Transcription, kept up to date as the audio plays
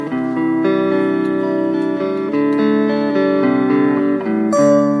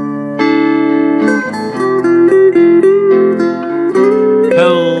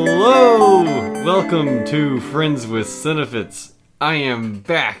to Friends with Cinephites. I am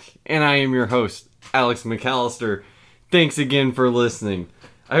back, and I am your host, Alex McAllister. Thanks again for listening.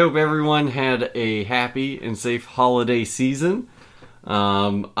 I hope everyone had a happy and safe holiday season.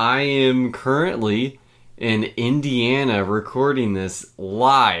 I am currently in Indiana recording this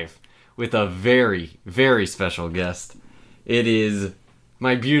live with a very, very special guest. It is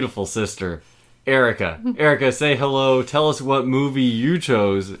my beautiful sister, Erica. Erica, say hello. Tell us what movie you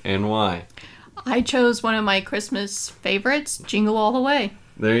chose and why. I chose one of my Christmas favorites, Jingle All the Way.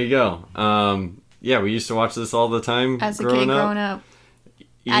 There you go. Yeah, we used to watch this all the time as a kid growing up.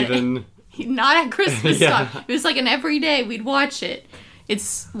 Even not at Christmas Yeah. time. It was like an everyday we'd watch it.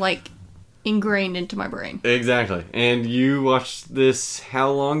 It's like ingrained into my brain. Exactly. And you watched this how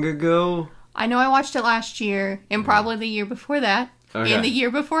long ago? I know I watched it last year, and probably the year before that, Okay. and the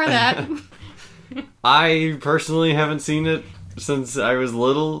year before that. I personally haven't seen it since I was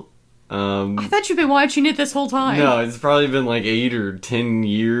little. I thought you'd been watching it this whole time. No, it's probably been like 8 or 10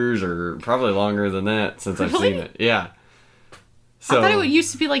 years or probably longer than that since I've Really? seen it. Yeah. So, I thought it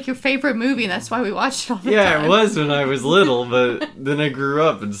used to be like your favorite movie, and that's why we watched it all the time. yeah, it was when I was little, but then I grew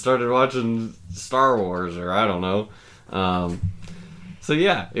up and started watching Star Wars or I don't know. So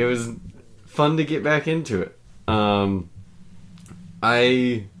yeah, it was fun to get back into it.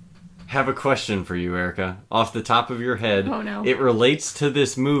 I have a question for you, Erica. Off the top of your head. Oh, no. It relates to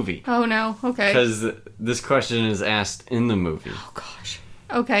this movie. Oh, no. Okay. Because this question is asked in the movie. Oh, gosh.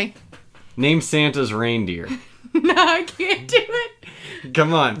 Okay. Name Santa's reindeer. No, I can't do it.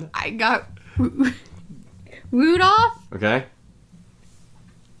 Come on. I got Rudolph, Okay?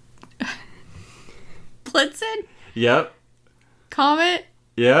 Blitzen, Yep. Comet,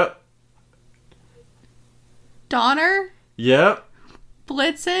 Yep. Donner, Yep.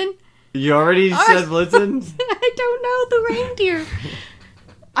 Blitzen. You already said Blitzen? I don't know the reindeer.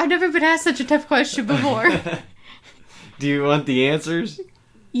 I've never been asked such a tough question before. Do you want the answers?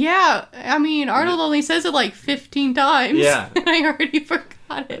 Yeah, I mean, Arnold only says it like 15 times. Yeah. And I already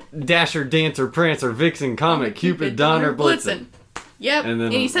forgot it. Dasher, Dancer, Prancer, Vixen, Comet, Cupid, Donner, Blitzen. Yep, And then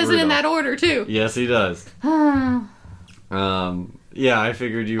and he says it in Rudolph. that order, too. Yes, he does. Yeah, I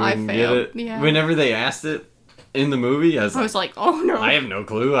figured you I wouldn't get failed, it. yeah. Whenever they asked it in the movie, I was I like, was like, oh no. I have no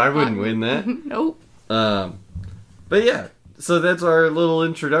clue. I wouldn't win that. Nope. But yeah, so that's our little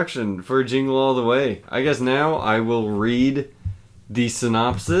introduction for Jingle All the Way. I guess now I will read the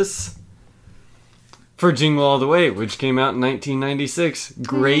synopsis for Jingle All the Way, which came out in 1996.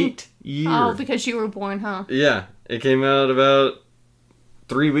 Great year. Oh, because you were born, huh? Yeah, it came out about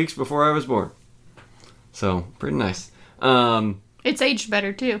 3 weeks before I was born. So, pretty nice. It's aged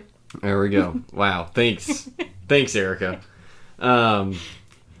better, too. There we go. Wow, thanks. Thanks, Erica.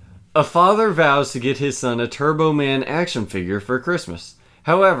 A father vows to get his son a Turbo Man action figure for Christmas.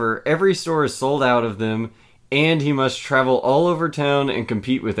 However, every store is sold out of them, and he must travel all over town and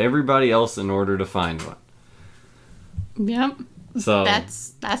compete with everybody else in order to find one. Yep. So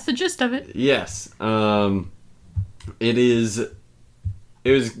That's the gist of it. yes, it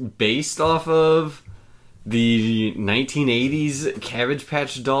was based off of the 1980s Cabbage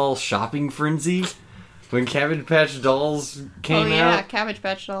Patch Doll shopping frenzy. When Cabbage Patch Dolls came Oh, yeah, out. Cabbage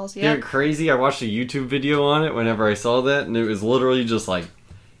Patch Dolls, They're yeah. crazy. I watched a YouTube video on it whenever I saw that, and it was literally just like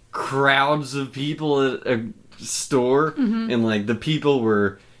crowds of people at a store, and like the people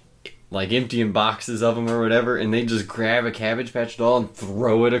were like emptying boxes of them or whatever, and they just grab a Cabbage Patch Doll and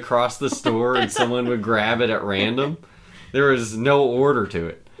throw it across the store, and someone would grab it at random. There was no order to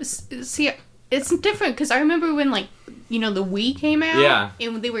it. See, it's different, because I remember when, like, you know, the Wii came out. Yeah.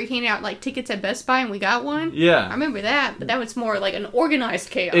 And they were handing out, like, tickets at Best Buy, and we got one. I Yeah, remember that, but that was more like an organized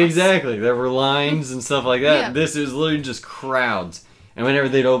chaos. exactly. There were lines and stuff like that. Yeah. This is literally just crowds. And whenever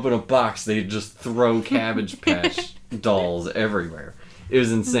they'd open a box, they'd just throw Cabbage Patch Dolls everywhere. It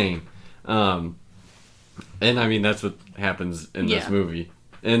was insane. And I mean, that's what happens in this Yeah. movie.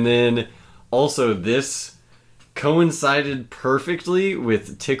 And then also this coincided perfectly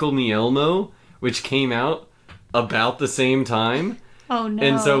with Tickle Me Elmo, which came out about the same time. Oh, no.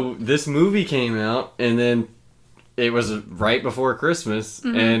 And so this movie came out, and then it was right before Christmas,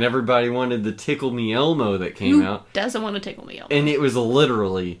 and everybody wanted the Tickle Me Elmo that came Who out. doesn't want to tickle me? And it was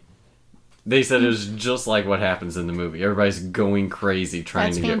literally, they said it was just like what happens in the movie. Everybody's going crazy trying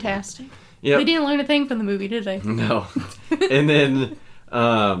That's to get one. fantastic. Yep. They didn't learn a thing from the movie, did they? No. And then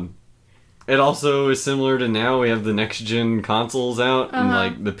it also is similar to now. We have the next gen consoles out, and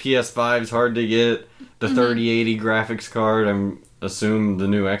like the PS5 is hard to get. The 3080 graphics card, I'm assume the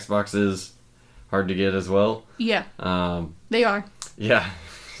new Xbox is hard to get as well. Yeah, Um, they are. yeah,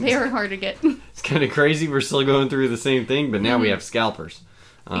 They are hard to get. it's kind of crazy. We're still going through the same thing, but now we have scalpers.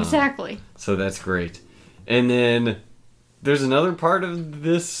 Exactly. So that's great. And then there's another part of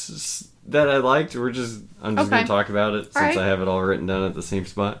this that I liked. I'm just Okay. going to talk about it since Alright. I have it all written down at the same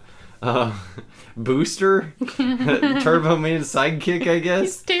spot. Booster, Turbo Man's sidekick, I guess.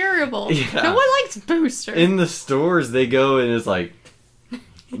 He's terrible. Yeah. No one likes Booster. In the stores, they go and it's like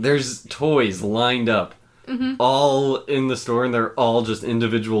there's toys lined up all in the store, and they're all just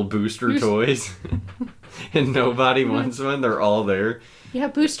individual Booster toys, and nobody wants one. They're all there. Yeah,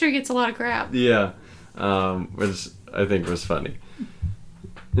 Booster gets a lot of crap. Yeah, which I think was funny.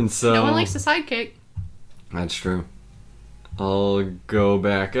 And so No one likes the sidekick. that's true. I'll go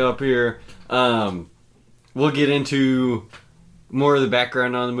back up here. We'll get into more of the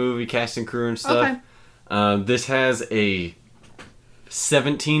background on the movie, cast and crew and stuff. Okay. This has a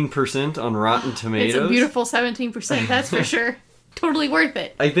 17% on Rotten Tomatoes. It's a beautiful 17%, that's for sure. Totally worth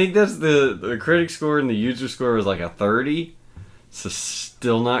it. I think that's the critic score, and the user score was like a 30. So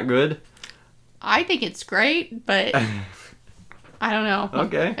still not good. I think it's great, but I don't know.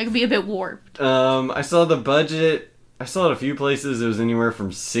 Okay. It could be a bit warped. I saw the budget. I saw it a few places. It was anywhere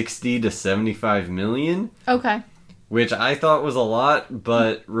from 60 to 75 million, Okay. which I thought was a lot,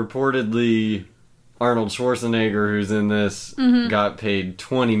 but reportedly Arnold Schwarzenegger, who's in this, got paid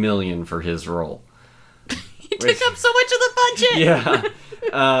 20 million for his role. He took up so much of the budget.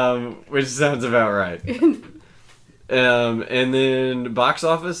 Yeah, which sounds about right. And then box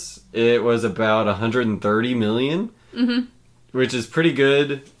office, it was about 130 million, which is pretty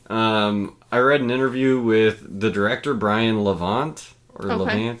good. I read an interview with the director, Brian Levant,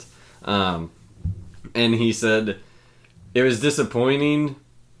 and he said it was disappointing.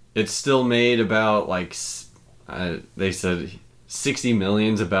 It still made about, like, they said 60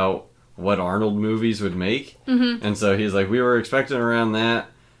 million's about what Arnold movies would make. And so he's like, we were expecting around that,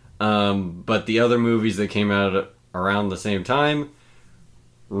 but the other movies that came out around the same time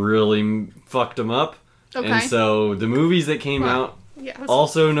really fucked him up. Okay. And so the movies that came out, Yeah,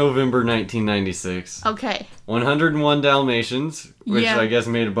 also November 1996, okay. 101 Dalmatians, which Yeah. I guess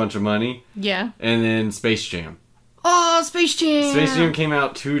made a bunch of money, Yeah. and then Space Jam. Oh, Space Jam. Space Jam came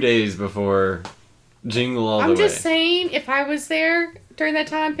out 2 days before Jingle All the I'm Way. just saying, if I was there during that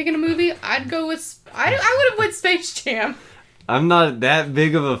time picking a movie, I'd go with... I would have went Space Jam. I'm not that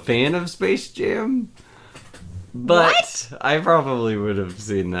big of a fan of Space Jam, but What? I probably would have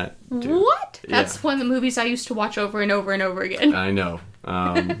seen that too. What? Yeah. That's one of the movies I used to watch over and over and over again. I know.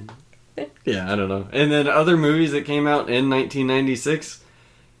 Yeah, I don't know. And then other movies that came out in 1996,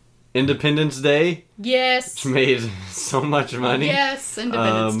 Independence Day, Yes. which made so much money. Yes,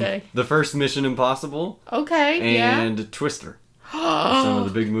 Independence Day. The first Mission Impossible, Okay, and Twister. Some of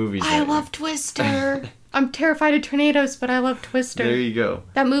the big movies. I that year. love Twister. I'm terrified of tornadoes, but I love Twister. There you go.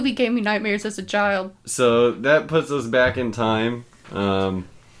 That movie gave me nightmares as a child. So that puts us back in time. Man,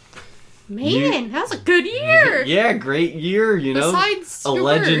 that was a good year. Yeah, great year, you know. Besides a your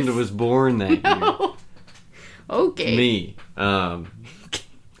legend birth. was born that year. No. Okay. Me. I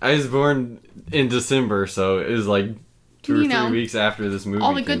was born in December, so it was like 2 or You 3 know, weeks after this movie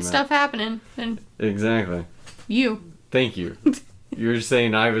All the came good out. stuff happening. And Exactly. you. Thank you. You're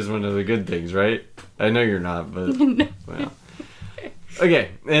saying I was one of the good things, right? I know you're not, but well. Okay,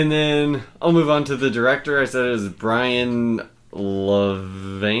 and then I'll move on to the director. I said it was Brian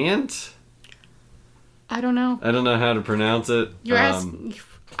Levant. I don't know. I don't know how to pronounce it. You're asking.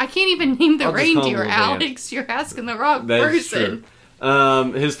 I can't even name the I'll just call him reindeer, Levant. Alex. You're asking the wrong That's person.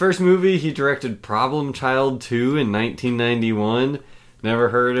 true. His first movie, he directed Problem Child 2 in 1991. Never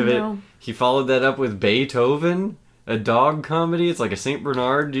heard of No. it. He followed that up with Beethoven, a dog comedy. It's like a St.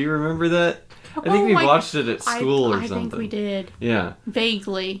 Bernard. Do you remember that? I think we watched it at school or I something. think we did. Yeah.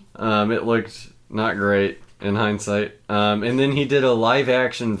 Vaguely. It looked not great in hindsight. And then he did a live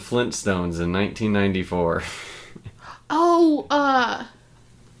action Flintstones in 1994. Oh, I'm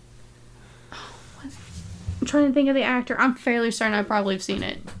trying to think of the actor. I'm fairly certain I probably have seen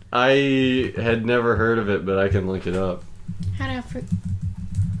it. I had never heard of it, but I can look it up. How do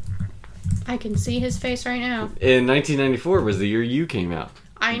I can see his face right now. In 1994 was the year you came out.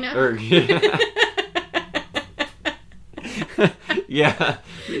 I know. Yeah.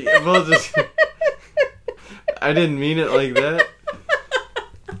 We'll just... I didn't mean it like that.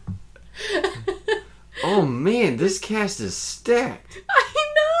 Oh man, this cast is stacked. I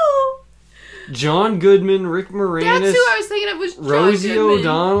know. John Goodman, Rick Moranis, That's who I was thinking of was John Rosie Goodman.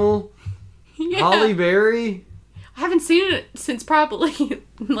 O'Donnell, Yeah. Holly Berry. I haven't seen it since probably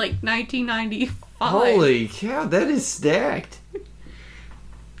like 1995. Holy cow, that is stacked.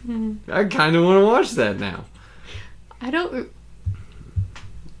 I kind of want to watch that now. I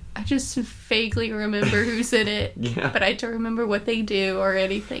just vaguely remember who's in it. Yeah. But I don't remember what they do or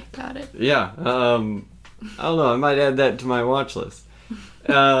anything about it. Yeah. I don't know. I might add that to my watch list.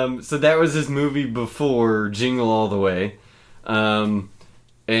 So that was his movie before Jingle All the Way.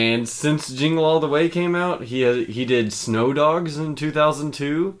 And since Jingle All the Way came out, he did Snow Dogs in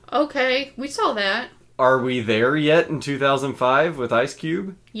 2002. Okay, we saw that. Are We There Yet in 2005 with Ice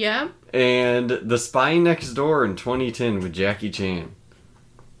Cube. Yeah. And The Spy Next Door in 2010 with Jackie Chan.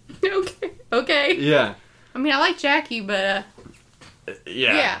 Okay. Okay. Yeah. I mean, I like Jackie, but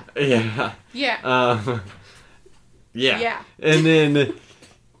Yeah. yeah. Yeah. Yeah. And then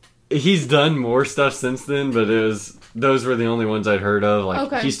he's done more stuff since then, but those were the only ones I'd heard of. Like,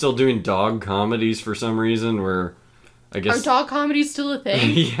 Okay. he's still doing dog comedies for some reason, where I guess... Are dog comedies still a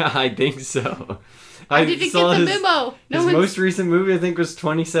thing? Yeah, I think so. I didn't get the memo. His most recent movie, I think, was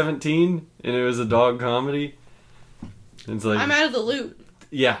 2017, and it was a dog comedy. It's like... I'm out of the loop.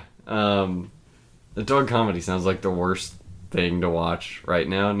 Yeah. The dog comedy sounds like the worst thing to watch right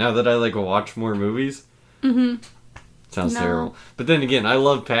now. Now that I, watch more movies. Mm-hmm. Sounds terrible. But then again, I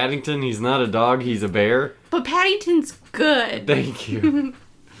love Paddington. He's not a dog, he's a bear. But Paddington's good. Thank you.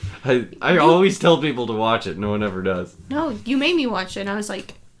 I always tell people to watch it. No one ever does. No, you made me watch it, and I was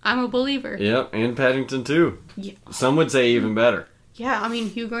like, I'm a believer. Yep, and Paddington too. Yeah. Some would say even better. Yeah, I mean,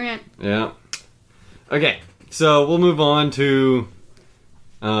 Hugh Grant. Yeah. Okay, so we'll move on to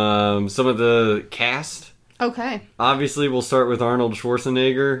some of the cast. Okay. Obviously, we'll start with Arnold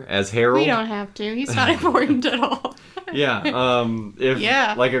Schwarzenegger as Harold. We don't have to. He's not important at all. Yeah, if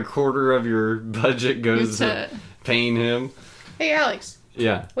a quarter of your budget goes to paying him. Hey, Alex.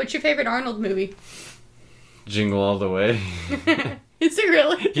 Yeah. What's your favorite Arnold movie? Jingle All the Way. Is it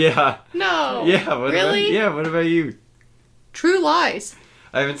really? Yeah. No. Yeah. Really? What about you? True Lies.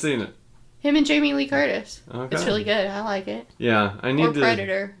 I haven't seen it. Him and Jamie Lee Curtis. Okay. It's really good. I like it. Yeah, I need or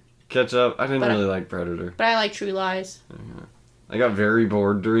Predator. to catch up. I didn't really like Predator. But I like True Lies. I got very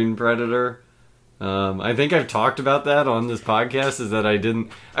bored during Predator. I think I've talked about that on this podcast, is that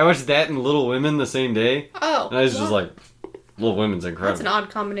I watched that and Little Women the same day. Oh. And I was just like, Little Women's incredible. That's an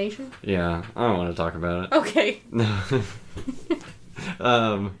odd combination. Yeah, I don't want to talk about it. Okay.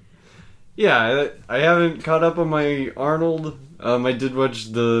 Yeah, I haven't caught up on my Arnold. I did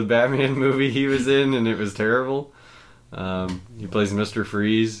watch the Batman movie he was in, and it was terrible. He plays Mr.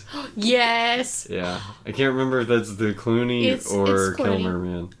 Freeze. Yes. Yeah. I can't remember if that's the Clooney or Clooney. Kilmer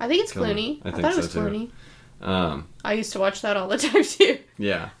man. I think it's Clooney. I thought it was Clooney. Too. I used to watch that all the time too.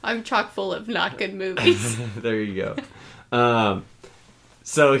 Yeah. I'm chock full of not good movies. There you go.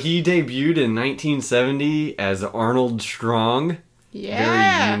 So he debuted in 1970 as Arnold Strong.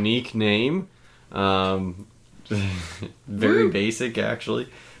 Yeah. Very unique name. Very basic, actually.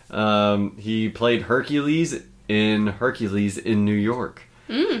 He played Hercules in New York.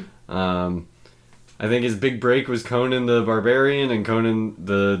 I think his big break was Conan the Barbarian and Conan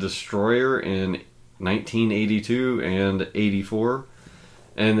the Destroyer in 1982 and 84.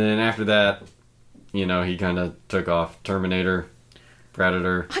 And then after that, he kind of took off. Terminator,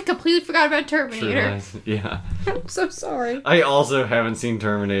 Predator. I completely forgot about Terminator. Yeah. I'm so sorry. I also haven't seen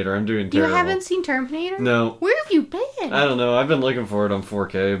Terminator. I'm doing terrible. You haven't seen Terminator? No. Where have you been? I don't know. I've been looking for it on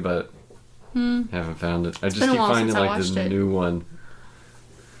 4K, but haven't found it. I just keep finding the new one.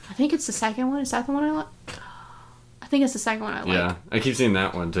 I think it's the second one. Is that the one I like? I think it's the second one I like. Yeah, I keep seeing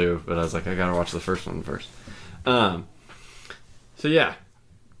that one too, but I was like, I gotta watch the first one first. So yeah,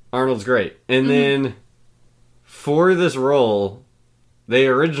 Arnold's great. And then for this role, they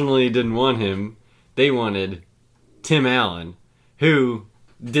originally didn't want him. They wanted Tim Allen, who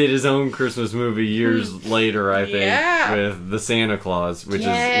did his own Christmas movie years later, I think, with The Santa Claus, which is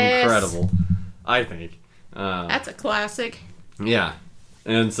incredible, I think. That's a classic. Yeah.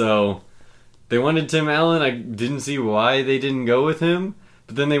 And so they wanted Tim Allen. I didn't see why they didn't go with him,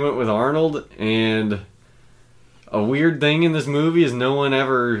 but then they went with Arnold. And a weird thing in this movie is no one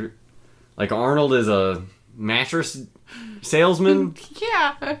ever, Arnold is a mattress salesman.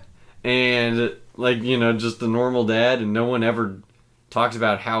 Yeah. And just a normal dad, and no one ever talks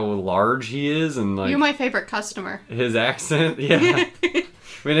about how large he is and You're my favorite customer. His accent. Yeah.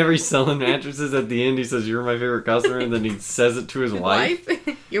 Whenever he's selling mattresses, at the end he says, "You're my favorite customer," and then he says it to his wife.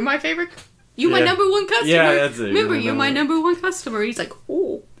 You're my favorite. My number one customer. Yeah, that's it. Remember, you're my number one customer. He's like,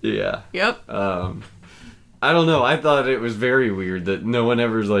 oh. Yeah. Yep. I don't know. I thought it was very weird that no one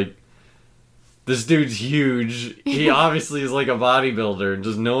ever's like, this dude's huge. He obviously is like a bodybuilder, and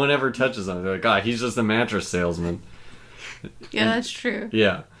just no one ever touches him. They're like, God, he's just a mattress salesman. Yeah, that's true.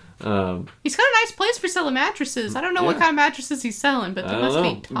 Yeah. He's got a nice place for selling mattresses. I don't know what kind of mattresses he's selling, but they must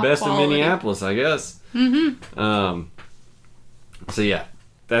be top Best quality. in Minneapolis, I guess. Mm-hmm. So yeah,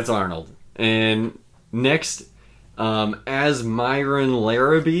 that's Arnold. And next As Myron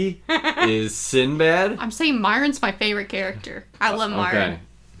Larrabee is Sinbad. I'm saying Myron's my favorite character. I love Myron. Okay.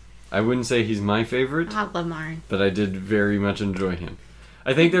 I wouldn't say he's my favorite, I love Myron. but I did very much enjoy him.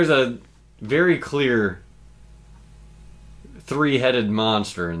 I think there's a very clear three-headed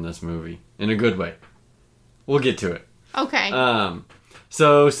monster in this movie, in a good way. We'll get to it. Okay.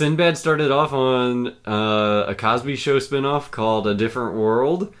 So Sinbad started off on a Cosby Show spinoff called A Different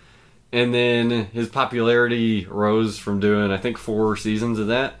World, and then his popularity rose from doing, I think, 4 seasons of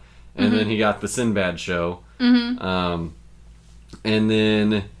that, and then he got the Sinbad Show. And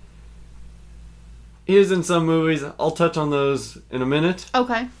then he was in some movies. I'll touch on those in a minute.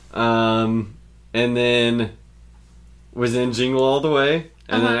 Okay. And then was in Jingle All the Way,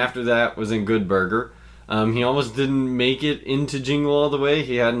 and then after that was in Good Burger. He almost didn't make it into Jingle All the Way.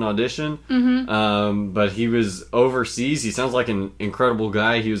 He had an audition, but he was overseas. He sounds like an incredible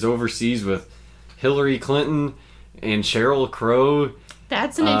guy. He was overseas with Hillary Clinton and Sheryl Crow.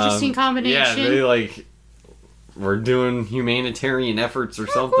 That's an interesting combination. Yeah, they were doing humanitarian efforts or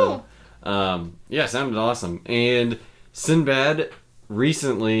something. Cool. Yeah, sounded awesome. And Sinbad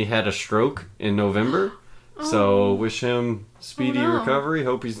recently had a stroke in November, so wish him speedy recovery.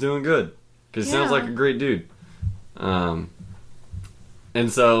 Hope he's doing good. Because he sounds like a great dude. And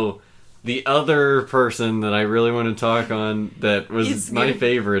so, the other person that I really want to talk on that was my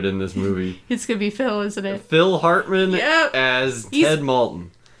favorite in this movie. It's going to be Phil, isn't it? Phil Hartman as Ted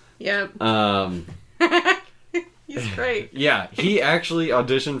Malton. Yep. He's great. Yeah, he actually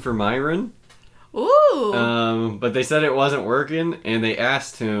auditioned for Myron. Ooh. But they said it wasn't working, and they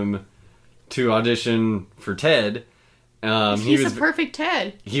asked him to audition for Ted. He's a perfect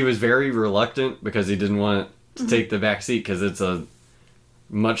Ted. He was very reluctant because he didn't want to take the back seat because it's a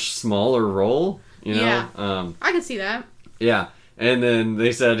much smaller role, you know? Yeah. I can see that. Yeah. And then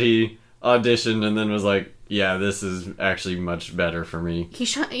they said he auditioned and then was like, yeah, this is actually much better for me. He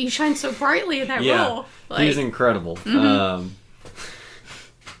shines so brightly in that role. He's incredible.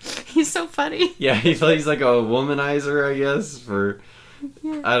 He's so funny. Yeah, he plays like a womanizer, I guess, for...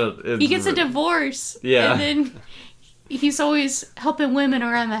 Yeah. He gets a divorce. Yeah. And then... He's always helping women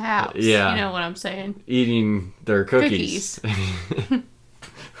around the house. Yeah. You know what I'm saying? Eating their cookies.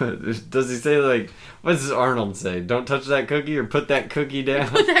 Does he say, what does Arnold say? Don't touch that cookie or put that cookie down?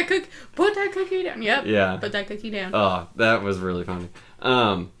 Put that cookie down. Yep. Yeah. Put that cookie down. Oh, that was really funny.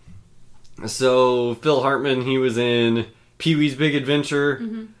 So, Phil Hartman, he was in Pee-wee's Big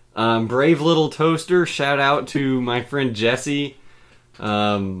Adventure. Brave Little Toaster. Shout out to my friend Jesse.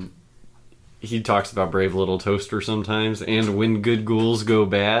 He talks about Brave Little Toaster sometimes, and When Good Ghouls Go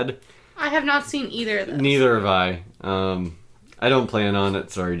Bad. I have not seen either of those. Neither have I. I don't plan on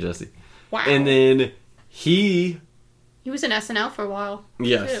it. Sorry, Jesse. Wow. And then he was in SNL for a while.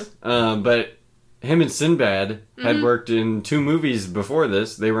 Yes. But him and Sinbad had worked in 2 movies before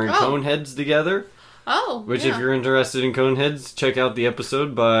this. They were in Coneheads together. Oh, Which, if you're interested in Coneheads, check out the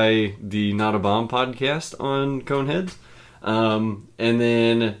episode by the Not a Bomb podcast on Coneheads. And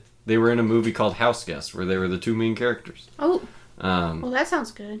then... they were in a movie called House Guest, where they were the 2 main characters. Oh. Well, that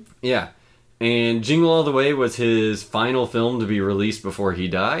sounds good. Yeah. And Jingle All the Way was his final film to be released before he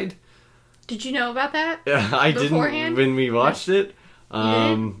died. Did you know about that? I didn't when we watched it.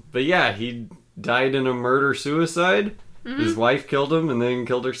 You But yeah, he died in a murder-suicide. His wife killed him and then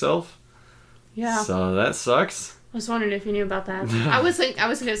killed herself. Yeah. So that sucks. I was wondering if you knew about that. I wasn't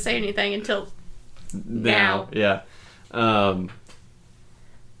going to say anything until now. Yeah.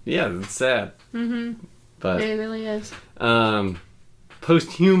 Yeah, it's sad. But it really is.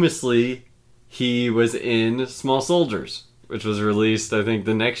 Posthumously, he was in Small Soldiers, which was released, I think,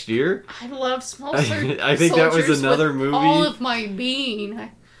 the next year. I love Small Soldiers. I think that was another movie. All of my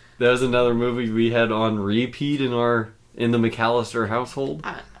being. That was another movie we had on repeat in the McAllister household.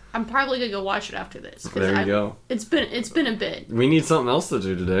 I'm probably gonna go watch it after this. There you go. It's been a bit. We need something else to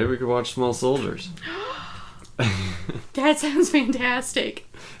do today. We could watch Small Soldiers. That sounds fantastic.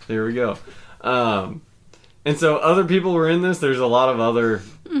 There we go. And so other people were in this. There's a lot of other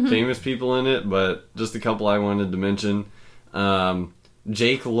famous people in it, but just a couple I wanted to mention.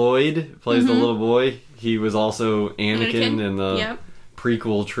 Jake Lloyd plays the little boy. He was also Anakin in the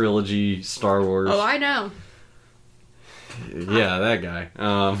prequel trilogy Star Wars. Oh, I know. Yeah, that guy.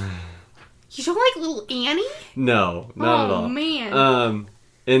 You don't like little Annie? No, not at all. Oh, man.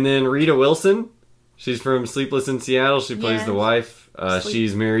 And then Rita Wilson. She's from Sleepless in Seattle. She plays the wife.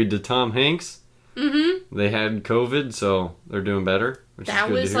 She's married to Tom Hanks. They had COVID, so they're doing better. That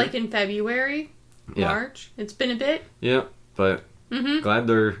was in February, March. It's been a bit. Yeah, but glad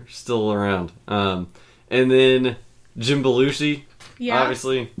they're still around. And then Jim Belushi, Yeah.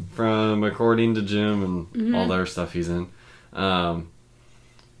 obviously, from According to Jim and Mm-hmm. all the other stuff he's in.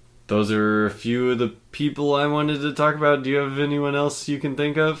 Those are a few of the people I wanted to talk about. Do you have anyone else you can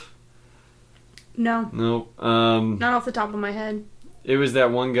think of? No. Nope. Not off the top of my head. It was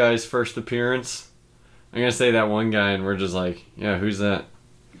that one guy's first appearance. I'm gonna say that one guy, and we're just like, yeah, who's that?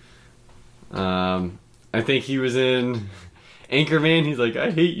 I think he was in Anchorman. He's like,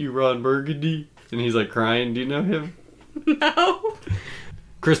 I hate you, Ron Burgundy, and he's like crying. Do you know him? No.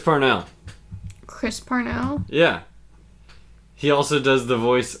 Chris Parnell. Chris Parnell? Yeah. He also does the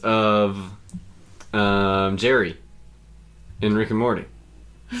voice of Jerry in Rick and Morty.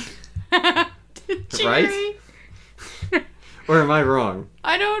 Jerry? Or am I wrong?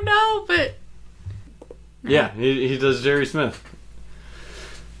 I don't know, but... Yeah, he does Jerry Smith.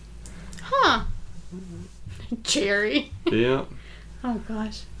 Huh. Jerry. Yeah. Oh,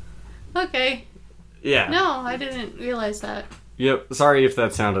 gosh. Okay. Yeah. No, I didn't realize that. Yep. Sorry if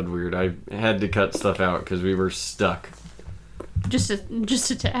that sounded weird. I had to cut stuff out because we were stuck. Just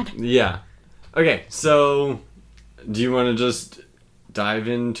a tad. Yeah. Okay, so do you want to just dive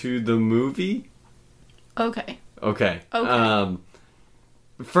into the movie? Okay. Okay. Okay.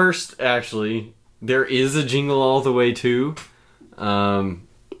 First, actually, there is a Jingle All the Way too.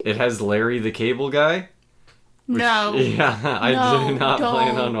 It has Larry the Cable Guy. Which, No. Yeah, I No, did not plan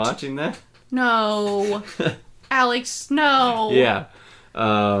on don't. watching that. No. Alex, no. Yeah.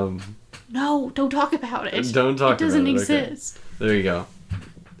 No, don't talk about it. Don't talk It doesn't about it, okay. exist. There you go.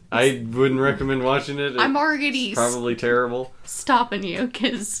 I wouldn't recommend watching it. I'm already It's probably terrible. stopping you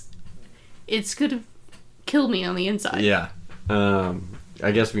because it's gonna kill me on the inside. Yeah.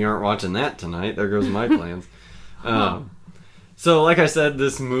 I guess we aren't watching that tonight. There goes my plans. So, like I said,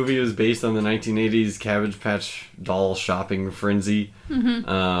 this movie was based on the 1980s Cabbage Patch doll shopping frenzy.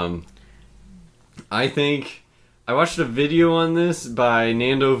 Mm-hmm. I think I watched a video on this by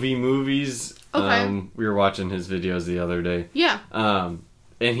Nando V Movies. Okay. We were watching his videos the other day. Yeah.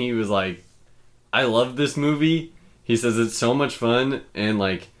 And he was like, I love this movie. He says it's so much fun. And,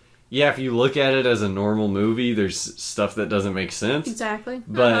 like, yeah, if you look at it as a normal movie, there's stuff that doesn't make sense. Exactly.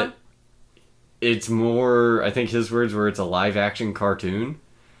 But it's more, I think his words were, it's a live action cartoon.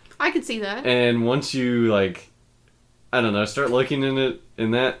 I could see that. And once you, like, I don't know, start looking in it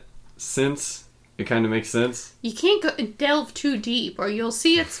in that sense, it kind of makes sense. You can't delve too deep or you'll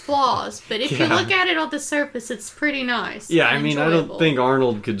see its flaws, but if you Yeah. look at it on the surface, it's pretty nice. Yeah, and I mean, I enjoyable. don't think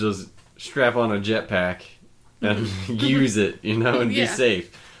Arnold could just strap on a jetpack and use it, you know, and Yeah. be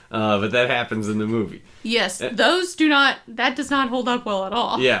safe. But that happens in the movie. Yes, that does not hold up well at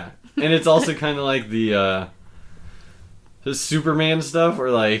all. Yeah. And it's also kind of like the Superman stuff where,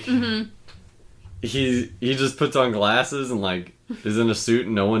 like, he just puts on glasses and, like, is in a suit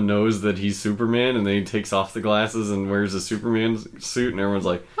and no one knows that he's Superman, and then he takes off the glasses and wears a Superman suit and everyone's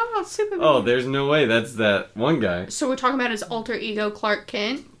like, Oh, Superman. oh, there's no way that's that one guy. So we're talking about his alter ego, Clark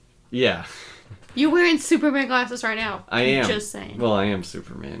Kent. Yeah. You're wearing Superman glasses right now. I am. Just saying. Well, I am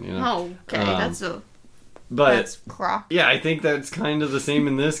Superman, you know. Oh, okay. But That's crock. yeah, I think that's kind of the same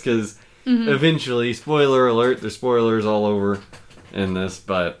in this because eventually, spoiler alert, there's spoilers all over in this,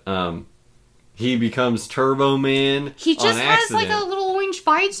 but he becomes Turbo Man. He just on has accident. like a little orange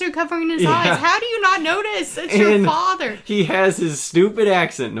visor covering his Yeah. eyes. How do you not notice? It's your And father. He has his stupid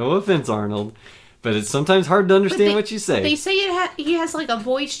accent. No offense, Arnold, but it's sometimes hard to understand they- what you say. They say he has like a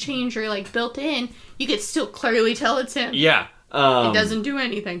voice changer like built in. You could still clearly tell it's him. Yeah. It doesn't do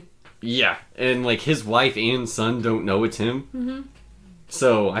anything. Yeah, and like his wife and son don't know it's him. Mm-hmm.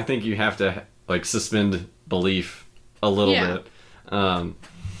 So I think you have to like suspend belief a little Yeah. bit.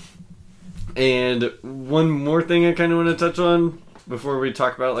 And one more thing I kind of want to touch on before we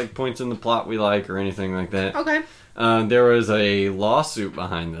talk about like points in the plot we like or anything like that. Okay. There was a lawsuit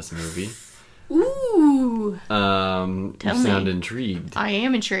behind this movie. Ooh. You Tell sound me. intrigued. I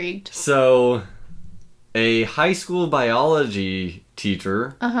am intrigued. So, a high school biology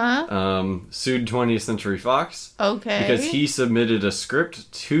teacher sued 20th Century Fox Okay. because he submitted a script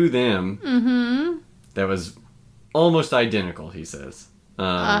to them that was almost identical, he says.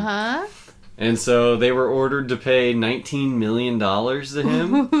 And so they were ordered to pay $19 million to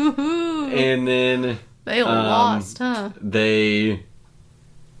him. And then They lost, huh? they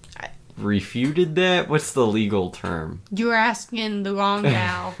refuted that? What's the legal term? You're asking the wrong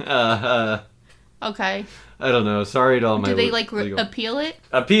gal. Okay. I don't know. Sorry to all my Do they like legal- appeal it?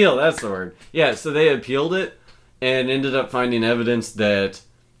 Appeal, that's the word. Yeah, so they appealed it and ended up finding evidence that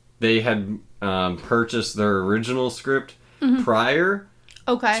they had purchased their original script prior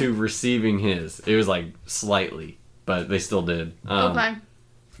Okay. to receiving his. It was like slightly, but they still did. Okay.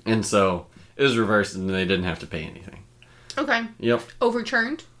 And so It was reversed, and they didn't have to pay anything. Okay. Yep.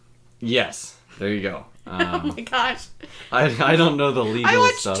 Overturned? Yes. There you go. Oh my gosh. I don't know the legal I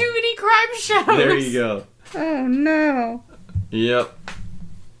watch stuff. too many crime shows. There you go. Oh no. Yep.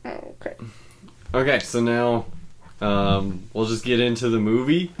 Oh, okay. Okay, so now we'll just get into the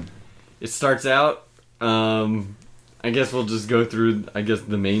movie. It starts out, I guess we'll just go through,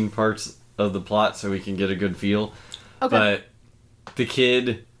 the main parts of the plot so we can get a good feel. Okay. But the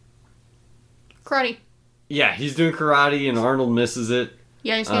kid, Karate. yeah, he's doing karate and Arnold misses it.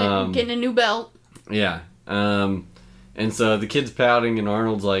 Yeah, he's getting a new belt. Yeah. And so the kid's pouting and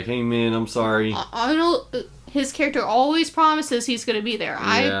Arnold's like, hey man, I'm sorry. Arnold, his character always promises he's going to be there.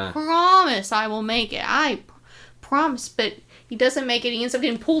 Yeah. I promise I will make it. I promise, but he doesn't make it. He ends up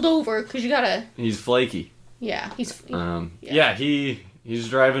getting pulled over because you gotta... He's flaky. Yeah, he's... He's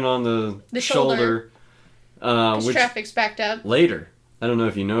driving on the shoulder. Which traffic's backed up. Later, I don't know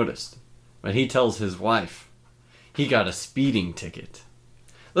if you noticed, but he tells his wife he got a speeding ticket.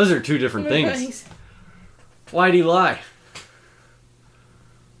 Those are two different things. Nice. Why'd he lie?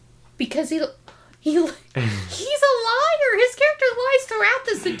 Because he's a liar. His character lies throughout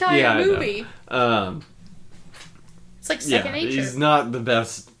this entire movie. It's like second nature. He's not the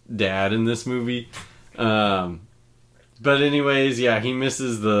best dad in this movie. But anyways, he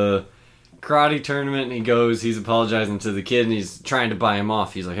misses the karate tournament and he's apologizing to the kid and he's trying to buy him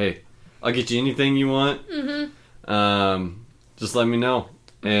off. He's like, hey, I'll get you anything you want. Mm-hmm. Just let me know.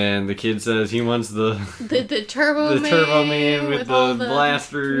 And the kid says he wants the Turbo Man with the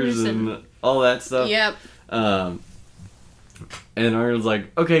blasters and all that stuff. Yep. And Arnold's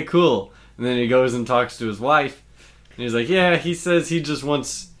like, okay, cool. And then he goes and talks to his wife. And he's like, yeah, he says he just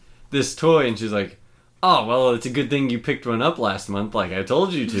wants this toy. And she's like, oh, well, it's a good thing you picked one up last month like I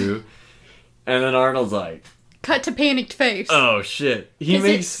told you to. And then Arnold's like... Cut to panicked face. Oh, shit. He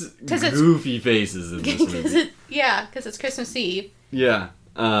makes goofy faces in this movie. Because it's Christmas Eve. Yeah.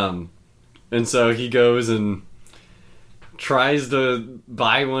 And so he goes and tries to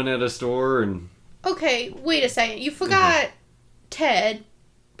buy one at a store and... Okay, wait a second. You forgot Ted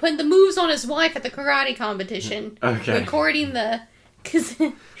putting the moves on his wife at the karate competition. Okay. Recording because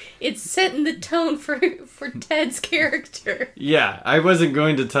it's setting the tone for Ted's character. Yeah, I wasn't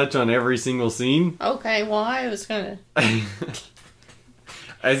going to touch on every single scene. Okay, well, I was gonna...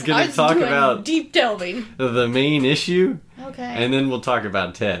 I was going to talk about... deep delving. The main issue. Okay. And then we'll talk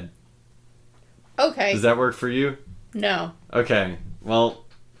about Ted. Okay. Does that work for you? No. Okay. Well,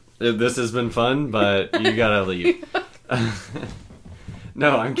 this has been fun, but you gotta leave.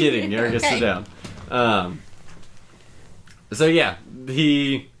 No, I'm kidding. Erica, sit down. So yeah,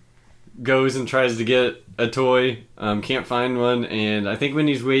 he goes and tries to get a toy, can't find one, and I think when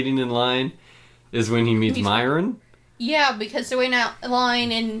he's waiting in line is when he meets Myron. Yeah, because they're waiting out in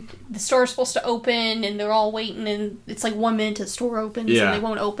line and the store's supposed to open and they're all waiting and it's like 1 minute till the store opens and they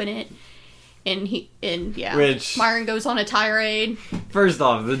won't open it. Which, Myron goes on a tirade. First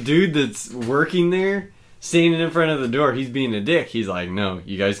off, the dude that's working there, standing in front of the door, he's being a dick. He's like, no,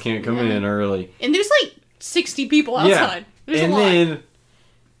 you guys can't come in early. And there's like 60 people outside. There's and a lot. Then,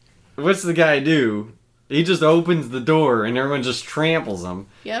 what's the guy do? He just opens the door and everyone just tramples him.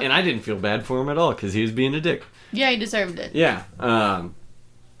 Yep. And I didn't feel bad for him at all because he was being a dick. Yeah, he deserved it. Yeah.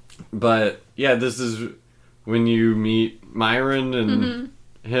 But, yeah, this is when you meet Myron and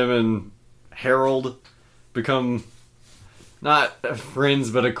him and Harold become not friends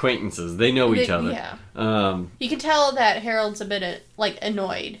but acquaintances. They know each other. Yeah. You can tell that Harold's a bit,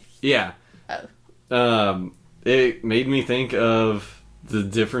 annoyed. Yeah. Oh. It made me think of the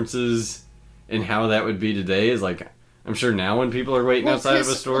differences in how that would be today. Is like, I'm sure now when people are waiting outside of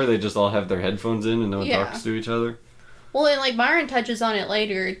a store, they just all have their headphones in and no one talks to each other. Well, and Myron touches on it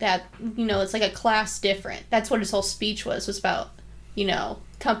later that, it's like a class different. That's what his whole speech was about,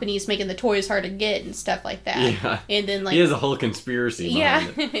 companies making the toys hard to get and stuff like that. Yeah. And then he has a whole conspiracy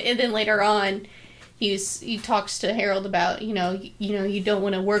behind it. And then later on, he talks to Harold about, you don't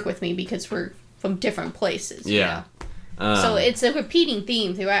want to work with me because we're from different places. Yeah. So it's a repeating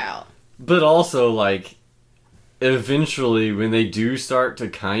theme throughout. But also, eventually, when they do start to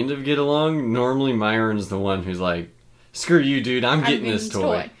kind of get along, normally Myron's the one who's like, screw you, dude, I'm getting this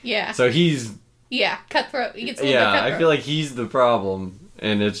toy. Yeah. So he's... Yeah, cutthroat. He gets a little bit cutthroat. I feel like he's the problem,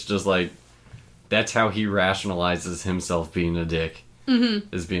 and it's just that's how he rationalizes himself being a dick.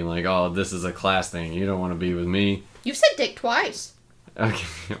 Mm-hmm. Is being like, oh, this is a class thing, you don't want to be with me. You've said dick twice.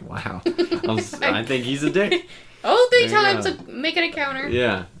 Okay, wow. I think he's a dick. Oh, 3 times, so make it a counter.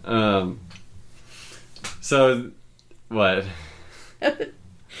 Yeah. So, what? I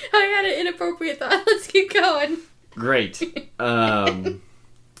had an inappropriate thought. Let's keep going. Great.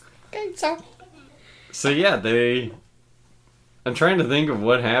 Okay, so So yeah, I'm trying to think of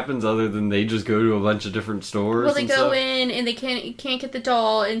what happens other than they just go to a bunch of different stores. well, they and go stuff. in and they can't get the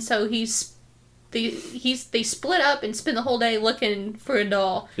doll, and so they split up and spend the whole day looking for a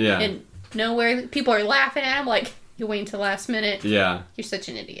doll. Yeah. And nowhere, people are laughing at him like, "You're waiting till the last minute. Yeah. You're such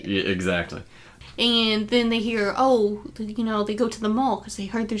an idiot." Yeah, exactly. And then they hear, they go to the mall because they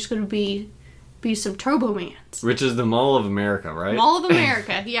heard there's going to be some Turbo Mans. Which is the Mall of America, right? Mall of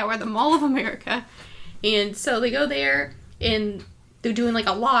America. Yeah, we're at the Mall of America. And so they go there, and they're doing like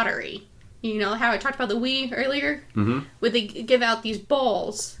a lottery. You know how I talked about the Wii earlier? Mm-hmm. Where they give out these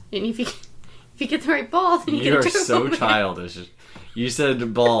balls. And if you get the right ball, then you You get are a Turbo so Man. childish. You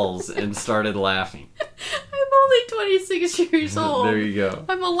said balls and started laughing. I'm only 26 years old. There you go.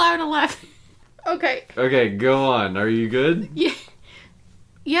 I'm allowed to laugh. Okay. Okay, go on. Are you good? Yeah.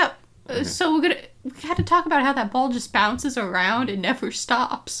 Yep. Okay. So we had to talk about how that ball just bounces around and never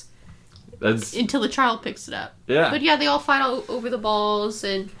stops That's until the child picks it up. yeah. But yeah, they all fight over the balls,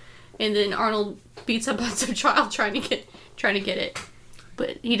 and then Arnold beats up on some child trying to get it,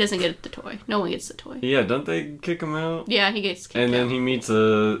 but he doesn't get the toy. No one gets the toy. Yeah, don't they kick him out? Yeah, he gets kicked And then out. he meets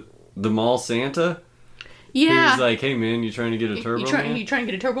the mall Santa. Yeah. Who's like, "Hey man, you trying to get a Turbo Man?" You trying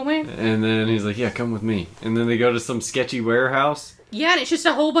to get a Turbo Man? And then he's like, "Yeah, come with me." And then they go to some sketchy warehouse. Yeah, and it's just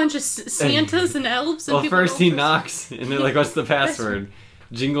a whole bunch of Santas and elves. And Well, people first he go knocks, and they're like, "What's the password?"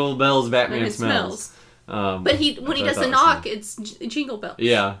 Jingle bells, Batman And it smells. But when which he I does thought the was knock, funny. it's Jingle Bells.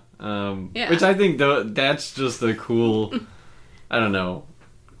 Yeah. Yeah. Which I think that's just a cool, I don't know,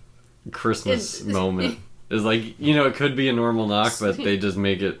 Christmas moment. It's like, it could be a normal knock, but they just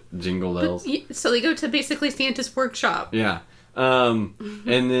make it jingle bells. So they go to basically Santa's workshop. Yeah. And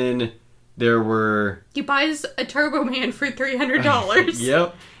then there were... He buys a Turbo Man for $300.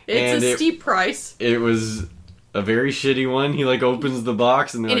 Yep. It's And a steep price. It was a very shitty one. He opens the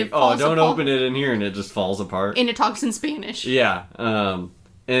box and they're And like, it "Oh, falls don't apart." open it in here," and it just falls apart. And it talks in Spanish. Yeah.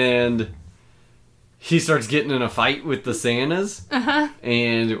 And he starts getting in a fight with the Santas. Uh-huh.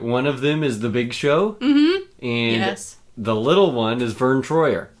 And one of them is the Big Show. Mm-hmm. And Yes. the little one is Vern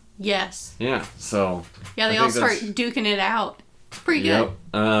Troyer. Yes. Yeah, so... Yeah, they I all think start that's- duking it out. Pretty good. Yep.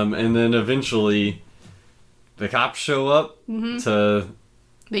 And then eventually the cops show up Mm-hmm. to,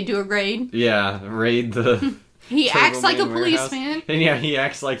 They do a raid. raid the He Turbo acts like a Man warehouse. policeman, And yeah, he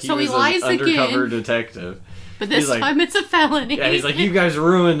acts like he So he was lies an undercover again. detective. but this He's like- time it's a felony. Yeah, he's like, "You guys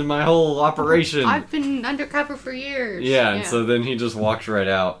ruined my whole operation." I've been undercover for years. Yeah, and so then he just walks right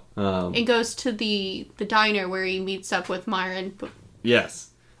out. It goes to the diner where he meets up with Myron, Yes.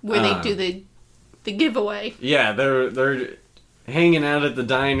 where they do the giveaway. Yeah, they're hanging out at the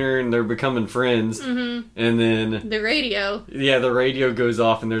diner and they're becoming friends. Mm-hmm. And then, The radio. yeah, the radio goes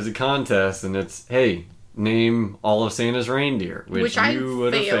off and there's a contest and it's, "Hey, name all of Santa's reindeer," which I you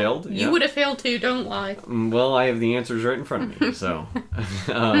would have failed. You yeah. would have failed too, don't lie. Well, I have the answers right in front of me, so.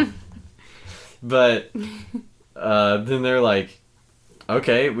 But then they're like,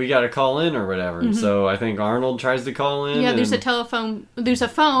 "Okay, we got to call in or whatever." And so I think Arnold tries to call in. Yeah, there's a and, telephone. There's a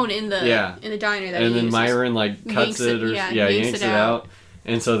phone in the diner that and he then uses. Myron cuts Yanks it- it or yeah, yanks it out.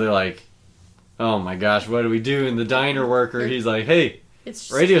 And so they're like, "Oh my gosh, what do we do?" And the diner worker, he's like, "Hey, It's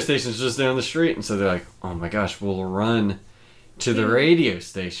just, radio station's just down the street." And so they're like, "Oh my gosh, we'll run to the radio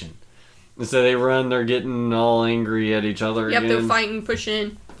station." And so they run, they're getting all angry at each other Yep, again. they're fighting,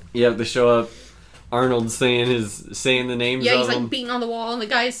 pushing. Yep, they show up. Arnold's saying the names Yeah, of he's them. like beating on the wall, and the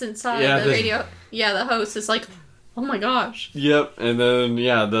guy's inside Yeah, the radio. Yeah, the host is like, "Oh my gosh." Yep, and then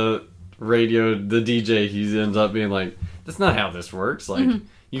the radio, the DJ, he ends up being like, "That's not how this works. Like,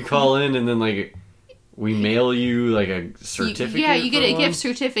 you call in and then we mail you a certificate." You get for a one?" gift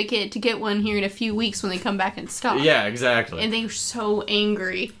certificate to get one here in a few weeks when they come back in stock. Yeah, exactly. And they're so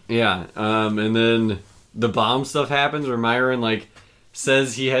angry. Yeah, and then the bomb stuff happens where Myron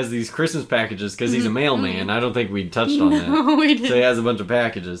says he has these Christmas packages because he's a mailman. I don't think we touched on that. No, we didn't. So he has a bunch of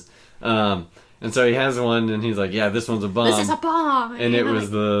packages. And so he has one and he's like, "Yeah, this one's a bomb." This is a bomb. And it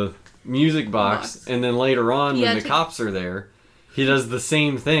was the music box. And then later on, Yeah, when the cops are there, he does the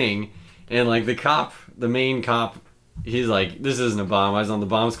same thing. And the main cop, he's like, "This isn't a bomb. I was on the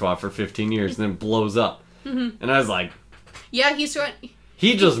bomb squad for 15 years," and then blows up. And I was like, Yeah, he's run.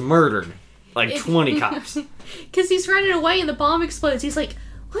 he just murdered 20 cops. Because he's running away and the bomb explodes. He's like,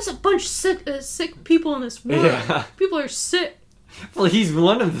 "There's a bunch of sick people in this world. Yeah. People are sick." Well, he's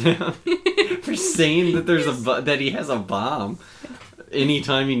one of them for saying that that he has a bomb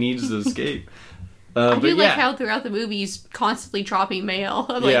anytime he needs to escape. I But do like yeah, how throughout the movie he's constantly dropping mail.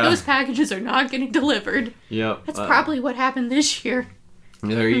 I'm like, Yeah. those packages are not getting delivered. yep. That's probably what happened this year.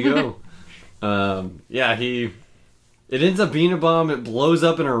 There you go. Yeah, It ends up being a bomb. It blows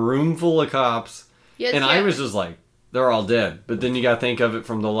up in a room full of cops. Yes, and I was just like, they're all dead. But then you got to think of it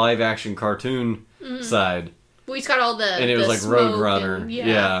from the live action cartoon side. Well, he's got all the And it was like Roadrunner. And,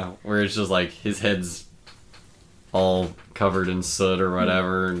 yeah, where it's just like his head's all covered in soot or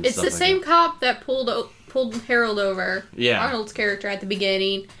whatever. And it's stuff the like same that. cop that pulled Harold over. Yeah. Arnold's character at the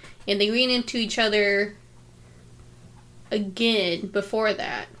beginning. And they ran into each other again before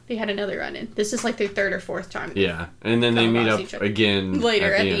that. They had another run-in. This is like their third or fourth time. Yeah, and then they Come meet across up each other. again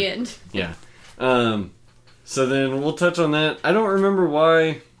Later at the end. Yeah. So then we'll touch on that. I don't remember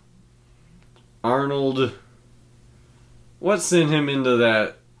why Arnold... What sent him into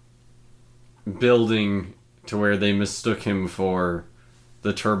that building to where they mistook him for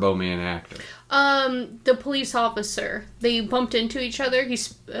the Turbo Man actor? The police officer. They bumped into each other. And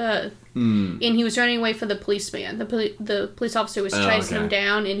he was running away from the policeman. The police officer was chasing him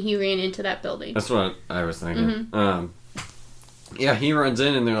down, and he ran into that building. That's what I was thinking. Yeah, he runs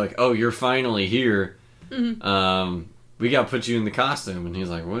in, and they're like, "Oh, you're finally here. We got to put you in the costume." And he's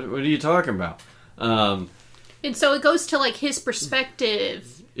like, "What are you talking about?" And so it goes to like his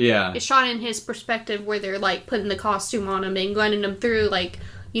perspective. Yeah. It's shot in his perspective where they're like putting the costume on him and running him through like,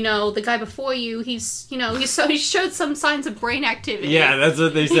 you know, the guy before you, he showed some signs of brain activity. Yeah, that's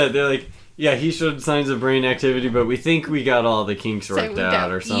what they said. They're like, yeah, he showed signs of brain activity, but we think we got all the kinks worked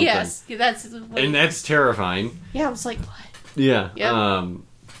out or something. Yes, that's terrifying. Yeah, I was like, what? Yeah. Yep.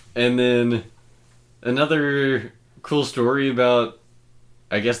 And then another cool story about,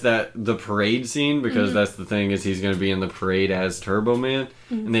 I guess, that the parade scene, because that's the thing, is he's going to be in the parade as Turbo Man,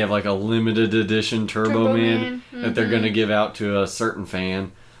 and they have like a limited edition Turbo Man that they're going to give out to a certain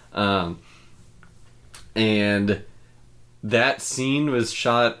fan. And that scene was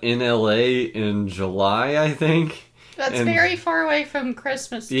shot in LA in July, I think. That's very far away from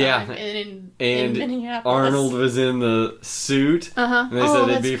Christmas time. Yeah. in And Minneapolis. Arnold was in the suit. And they said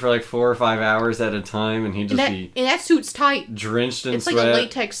it'd be for like 4 or 5 hours at a time, and he'd just be... And that suit's tight. Drenched in it's sweat. It's like a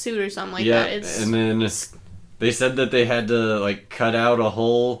latex suit or something like that. And then they said that they had to like cut out a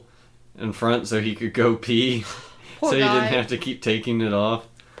hole in front so he could go pee. Poor so guy. he didn't have to keep taking it off.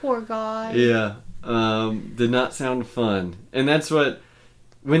 Poor guy. Yeah. Did not sound fun. And that's what...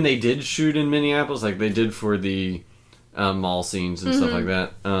 When they did shoot in Minneapolis, like they did for the... mall scenes and stuff like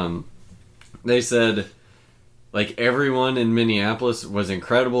that. They said, like, everyone in Minneapolis was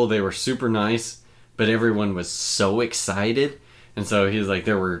incredible. They were super nice, but everyone was so excited. And so he was like,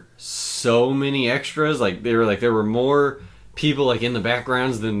 there were so many extras. Like, there were more people, like, in the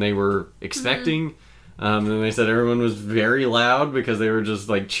backgrounds than they were expecting. And they said everyone was very loud because they were just,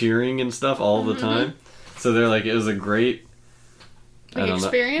 like, cheering and stuff all the time. So they're like, it was a great...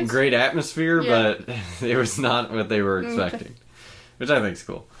 experience? Great atmosphere, but it was not what they were expecting. Which I think is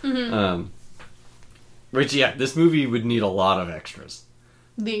cool. Which, yeah, this movie would need a lot of extras.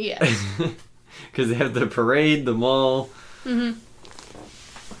 Yes. Because they have the parade, the mall. There's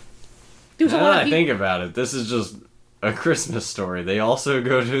Now that I think about it, this is just a Christmas story. They also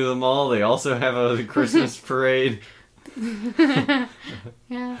go to the mall. They also have a Christmas parade. Yeah.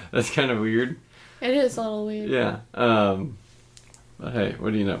 That's kind of weird. It is a little weird. Yeah. But hey,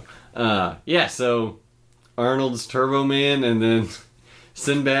 what do you know? Yeah, so Arnold's Turbo Man, and then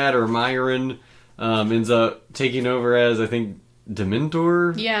Sinbad or Myron ends up taking over as, I think,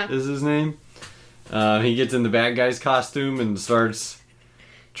 Dementor is his name. He gets in the bad guy's costume and starts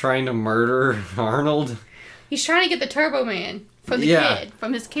trying to murder Arnold. He's trying to get the Turbo Man from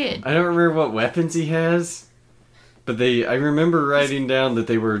his kid. I don't remember what weapons he has, but I remember writing down that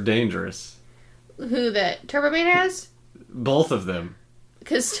they were dangerous. Who that Turbo Man has? Both of them.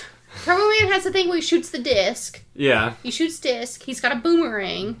 Because Turbo Man has the thing where he shoots the disc. Yeah. He shoots disc. He's got a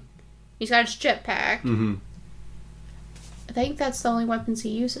boomerang. He's got his jetpack. Mm-hmm. I think that's the only weapons he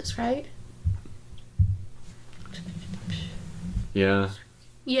uses, right? Yeah.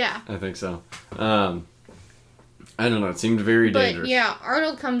 Yeah. I think so. I don't know. It seemed very dangerous. But yeah,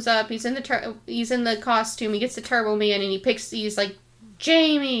 Arnold comes up. He's in the costume. He gets the Turbo Man, and he's like,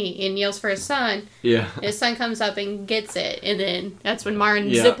 Jamie, and yells for his son. Yeah. And his son comes up and gets it, and then that's when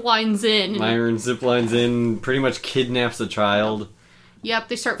Myron zip lines in. Myron zip lines in, pretty much kidnaps the child. Yep,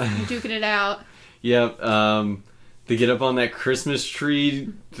 they start duking it out. Yep. They get up on that Christmas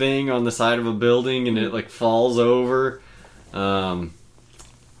tree thing on the side of a building, and it like falls over.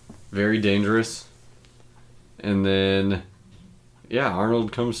 Very dangerous. And then, yeah,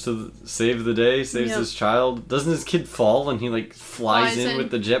 Arnold comes to save the day, saves his child. Doesn't his kid fall and he like flies in with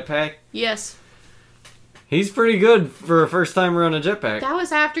the jetpack? Yes. He's pretty good for a first timer on a jetpack. That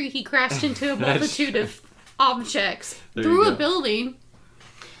was after he crashed into a multitude of objects through a building.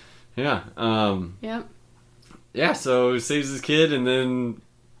 Yeah. Yep. yeah, so saves his kid, and then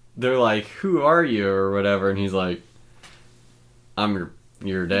they're like, "Who are you?" or whatever, and he's like, "I'm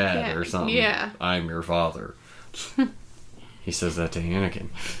your dad or something. Yeah. I'm your father." He says that to Anakin.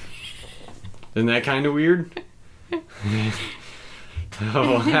 Isn't that kind of weird?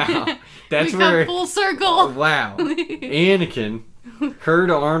 Oh, wow. That's we where... come full circle. Wow. Anakin heard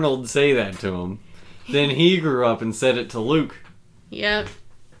Arnold say that to him. Then he grew up and said it to Luke. Yep.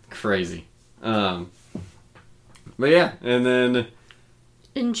 Crazy. But yeah, and then...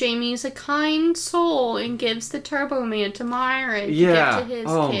 And Jamie's a kind soul and gives the Turbo Man to Myra to get to his kid.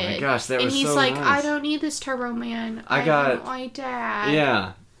 Oh my gosh, that was so nice. And he's like, I don't need this Turbo Man. I want my dad.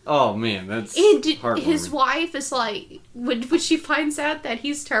 Yeah. Oh man, that's And heartwarming. his wife is like, when she finds out that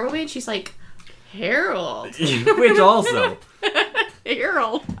he's Turbo Man, she's like, Harold. Which also...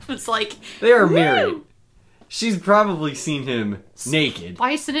 Harold was like... They are Woo! married. She's probably seen him naked.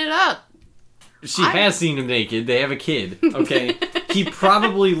 Spicing it up. She has seen him naked. They have a kid, okay? He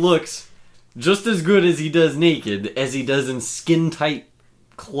probably looks just as good as he does naked as he does in skin-tight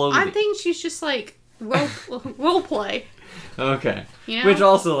clothing. I think she's just like, role play. Okay. You know? Which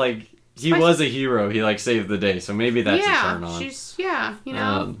also, like, he was a hero. He, like, saved the day, so maybe that's a turn on. You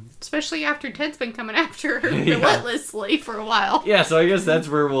know, especially after Ted's been coming after her relentlessly for a while. Yeah, so I guess that's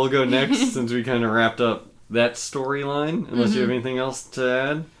where we'll go next since we kind of wrapped up that storyline, unless you have anything else to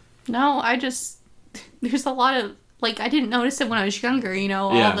add. No, there's a lot of, like, I didn't notice it when I was younger, you know,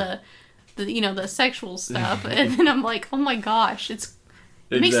 all the the sexual stuff, and then I'm like, oh my gosh, it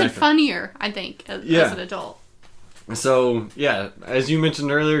makes it funnier, I think, as an adult. So, yeah, as you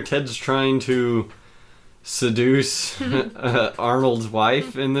mentioned earlier, Ted's trying to seduce Arnold's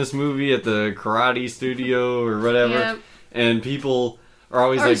wife in this movie at the karate studio or whatever, Yep. and people are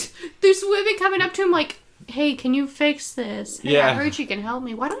always like... There's women coming up to him like, hey, can you fix this? Hey, Yeah. I heard you can help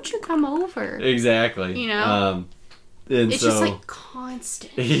me. Why don't you come over? Exactly. You know? And it's so just like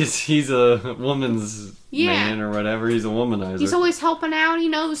constant. He's a woman's man or whatever. He's a womanizer. He's always helping out. He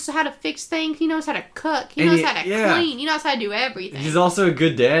knows how to fix things. He knows how to cook. He knows how to clean. He knows how to do everything. He's also a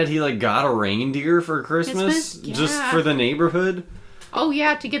good dad. He like got a reindeer for Christmas just for the neighborhood. Oh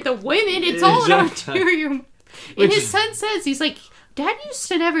yeah, to get the women. It's all an ulterior. And his son says, he's like, Dad used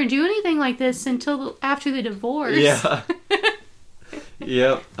to never do anything like this until after the divorce. Yeah.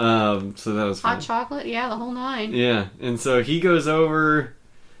 Yep. So that was fun. Hot chocolate, yeah, the whole nine. Yeah, and so he goes over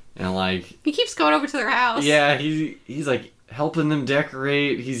and like he keeps going over to their house. Yeah, he's like helping them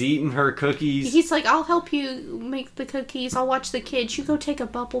decorate. He's eating her cookies. He's like, I'll help you make the cookies. I'll watch the kids. You go take a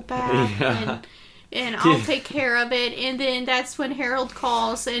bubble bath and I'll take care of it. And then that's when Harold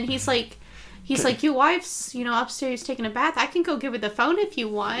calls and he's like, your wife's, upstairs taking a bath. I can go give her the phone if you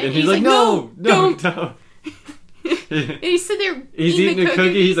want. And he's like, no. And he's sitting there eating a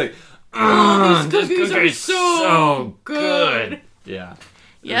cookie. He's like, these cookies are so good. Yeah.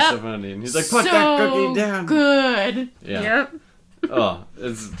 Yeah. So funny. And he's like, put that cookie down. Good. Yeah. Yep. Oh,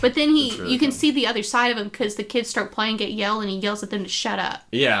 But then really you can fun. see the other side of him because the kids start playing, get yelled, and he yells at them to shut up.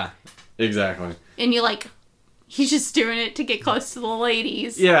 Yeah. Exactly. And you're like, he's just doing it to get close to the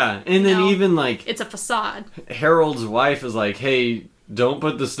ladies. Yeah. And then even like it's a facade. Harold's wife is like, hey, don't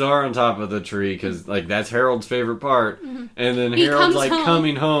put the star on top of the tree because like that's Harold's favorite part. Mm-hmm. And then Harold's like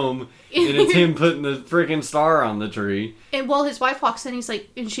coming home and it's him putting the freaking star on the tree. And his wife walks in,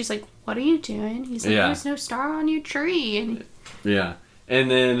 she's like, what are you doing? He's like, there's no star on your tree. And yeah. And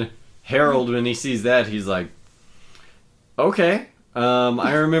then Harold, when he sees that, he's like, okay.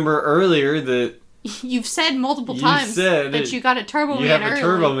 I remember earlier that you've said multiple times that you got a Turbo Man. You have a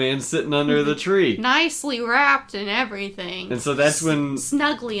Turbo Man sitting under the tree. Nicely wrapped and everything. And so that's when...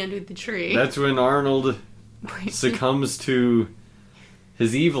 Snugly under the tree. That's when Arnold succumbs to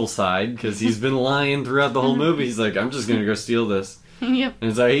his evil side, because he's been lying throughout the whole movie. He's like, I'm just going to go steal this. Yep.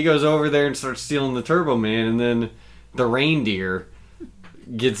 And so he goes over there and starts stealing the Turbo Man, and then the reindeer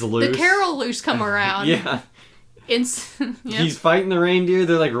gets loose. The Carol loose come around. Yeah. Yep. He's fighting the reindeer.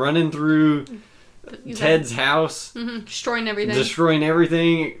 They're like running through... Ted's house. Mm-hmm. Destroying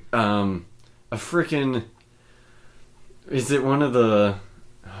everything. A freaking... Is it one of the...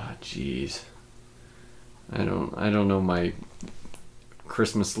 Oh, jeez. I don't know my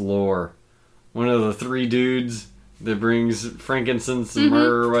Christmas lore. One of the three dudes that brings frankincense and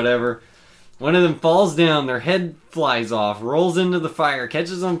myrrh or whatever. One of them falls down, their head flies off, rolls into the fire,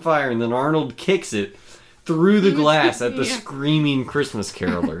 catches on fire, and then Arnold kicks it through the glass at the screaming Christmas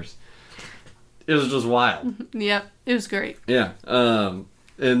carolers. It was just wild. Yep, it was great. Yeah. And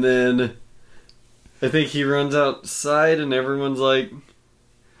then I think he runs outside and everyone's like,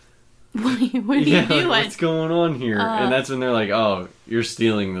 what are you doing? What's going on here? And that's when they're like, oh, you're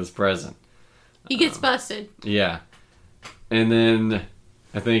stealing this present. He gets busted. Yeah. And then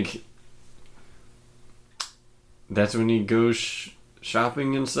I think that's when he goes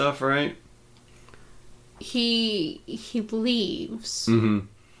shopping and stuff, right? He leaves. Mm-hmm.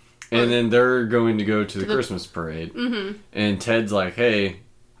 And then they're going to go to the Christmas parade. Mm-hmm. And Ted's like, hey,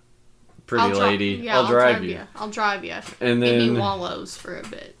 pretty lady, I'll drive you. I'll drive you. And then he wallows for a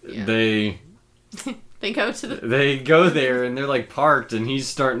bit. Yeah. They go to the... They go there, and they're, like, parked, and he's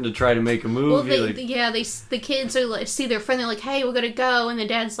starting to try to make a move. Well, the kids are like, see their friend, they're like, hey, we're gonna go, and the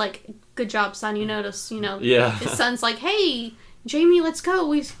dad's like, good job, son, you notice, Yeah. His son's like, hey, Jamie, let's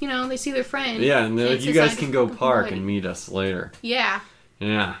go. They see their friend. Yeah, and they're like, you guys can go park and meet us later. Yeah.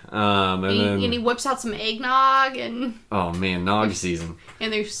 Yeah. And he whips out some eggnog, and... Oh, man, nog season.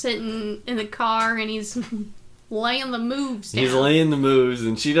 And they're sitting in the car, and he's... laying the moves down. He's laying the moves,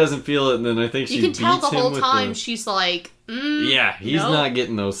 and she doesn't feel it, and then I think she beats him with You can tell the whole time she's like, yeah, he's not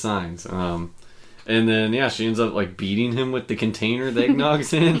getting those signs. And then, yeah, she ends up, like, beating him with the container the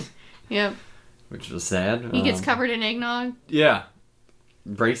eggnog's in. Yep. Which was sad. He gets covered in eggnog. Yeah.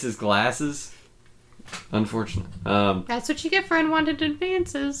 Breaks his glasses. Unfortunate. That's what you get for unwanted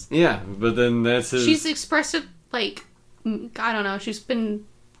advances. Yeah, but then that's his... She's expressed it, like, I don't know, she's been...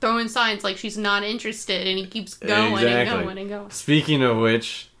 throwing signs like she's not interested, and he keeps going and going and going. Speaking of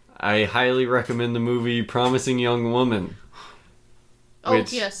which, I highly recommend the movie Promising Young Woman. Oh,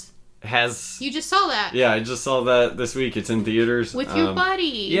 yes. You just saw that. Yeah, I just saw that this week. It's in theaters. With your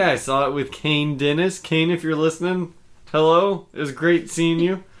buddy. Yeah, I saw it with Kane Dennis. Kane, if you're listening, hello. It was great seeing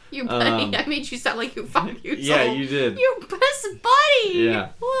you. Your buddy. I made you sound like you're 5 years old. Yeah, you did. Your best buddy. Yeah.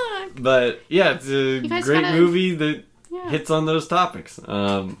 Look. But, yeah, it's a great movie that... Yeah. Hits on those topics.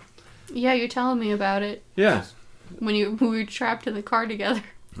 Yeah, you're telling me about it. Yeah. When we were trapped in the car together.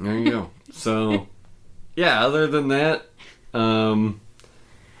 There you go. So, yeah, other than that, do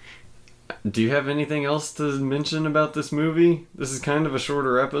you have anything else to mention about this movie? This is kind of a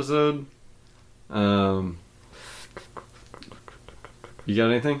shorter episode. You got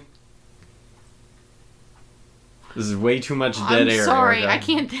anything? This is way too much dead air. I'm sorry, Erica. I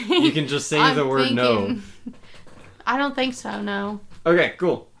can't think. You can just say the word no. I don't think so, no. Okay,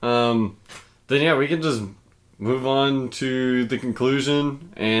 cool. Then yeah, we can just move on to the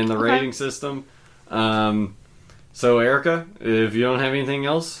conclusion and the rating system. So Erica, if you don't have anything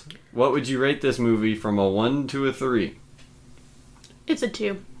else, what would you rate this movie from a 1 to a 3? It's a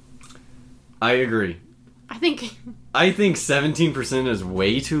 2. I agree. I think 17% is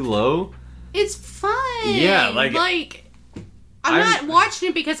way too low. It's fun. Yeah, I'm not watching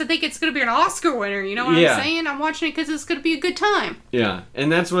it because I think it's going to be an Oscar winner, you know what I'm saying? I'm watching it because it's going to be a good time. Yeah,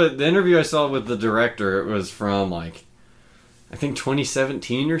 and that's what the interview I saw with the director, it was from, I think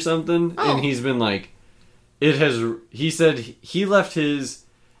 2017 or something, and he's been he said he left his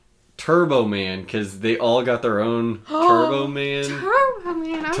Turbo Man, because they all got their own Turbo Man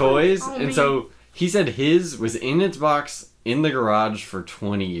toys, so he said his was in its box in the garage for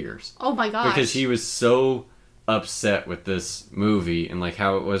 20 years. Oh my gosh. Because he was so... upset with this movie and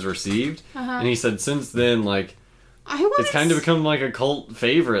how it was received, and he said since then it's kind of become a cult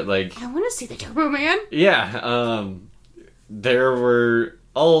favorite. I want to see the Turbo Man. Yeah, there were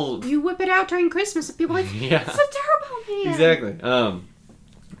all you whip it out during Christmas and people it's a Turbo Man. Exactly.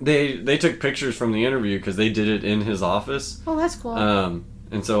 They took pictures from the interview because they did it in his office. Oh, that's cool.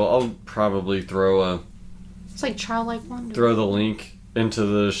 And so I'll probably throw it's like childlike wonder. Throw the link into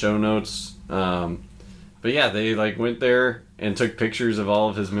the show notes. But yeah, they went there and took pictures of all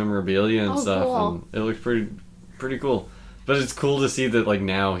of his memorabilia and stuff, cool. and it looked pretty cool. But it's cool to see that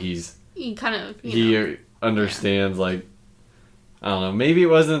now he understands I don't know, maybe it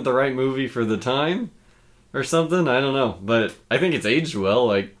wasn't the right movie for the time or something. I don't know, but I think it's aged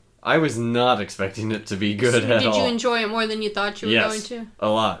well. I was not expecting it to be good at all. Did you enjoy it more than you thought you were going to? A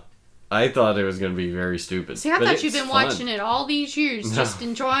lot. I thought it was going to be very stupid. See, I thought you've been watching it all these years, just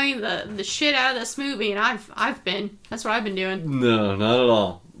enjoying the shit out of this movie, and I've been. That's what I've been doing. No, not at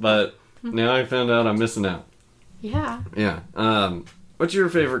all. But now I found out I'm missing out. Yeah. Yeah. What's your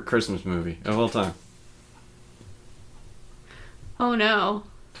favorite Christmas movie of all time? Oh no.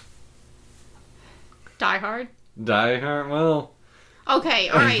 Die Hard? Die Hard? Well... Okay,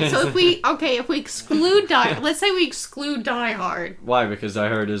 alright, so if we exclude let's say we exclude Die Hard. Why? Because Die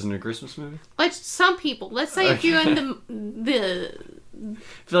Hard isn't a Christmas movie? Let's say if you're in the... I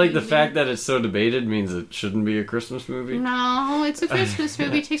feel like the fact that it's so debated means it shouldn't be a Christmas movie. No, it's a Christmas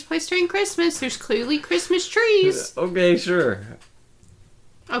movie. It takes place during Christmas. There's clearly Christmas trees. Okay, sure.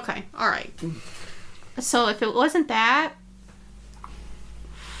 Okay, alright. So if it wasn't that,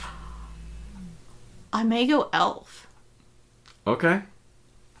 I may go Elf. Okay.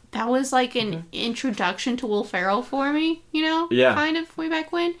 that was like an introduction to Will Ferrell for me, you know? Yeah. Kind of way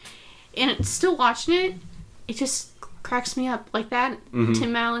back when. And still watching it, it just cracks me up. Like that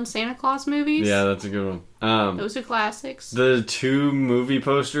Tim Allen Santa Claus movies. Yeah, that's a good one. Those are classics. The 2 movie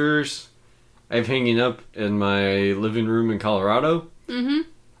posters I have hanging up in my living room in Colorado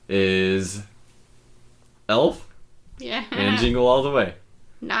is Elf and Jingle All the Way.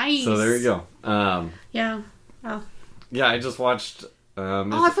 Nice. So there you go. Yeah. Oh. Yeah, I just watched...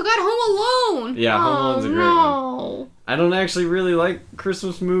 I forgot Home Alone. Yeah, Home Alone's a great one. I don't actually really like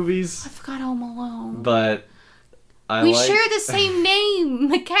Christmas movies. I forgot Home Alone. But we share the same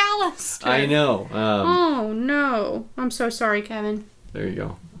name, McAllister. I know. Oh no! I'm so sorry, Kevin. There you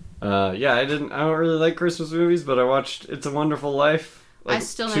go. Yeah, I don't really like Christmas movies, but I watched It's a Wonderful Life like I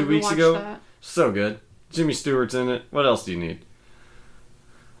still 2 never weeks watched ago. that. So good. Jimmy Stewart's in it. What else do you need?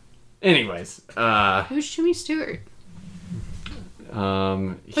 Anyways, who's Jimmy Stewart?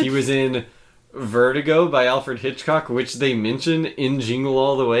 He was in Vertigo by Alfred Hitchcock, which they mention in Jingle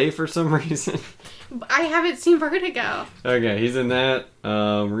All the Way for some reason. I haven't seen Vertigo. Okay, he's in that.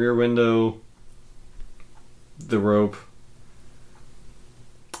 Rear Window. The Rope.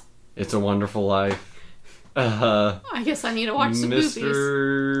 It's a Wonderful Life. I guess I need to watch some movies.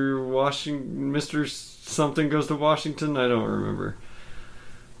 Mr. Something Goes to Washington? I don't remember.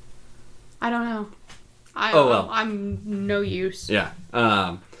 I don't know. Well. I'm no use. Yeah.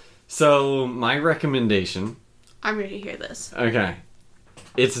 So, my recommendation... I'm ready to hear this. Okay.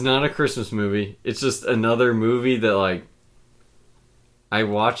 It's not a Christmas movie. It's just another movie that, like, I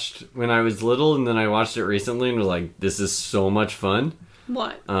watched when I was little, and then I watched it recently and was like, this is so much fun.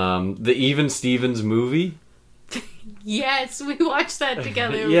 What? The Even Stevens movie. Yes, we watched that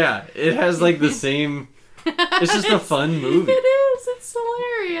together. Yeah, it has, like, the same... It's just a fun movie. It is. It's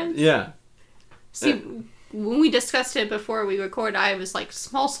hilarious. Yeah. See, when we discussed it before we recorded, I was like,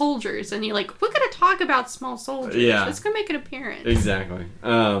 Small Soldiers. And you're like, we're going to talk about Small Soldiers. Yeah. It's going to make an appearance. Exactly.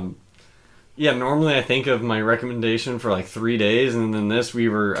 Yeah, normally I think of my recommendation for like 3 days. And then I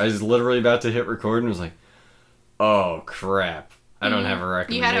was literally about to hit record and was like, oh, crap. I don't have a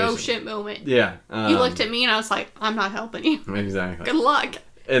recommendation. You had an oh shit moment. Yeah. You looked at me and I was like, I'm not helping you. Exactly. Good luck.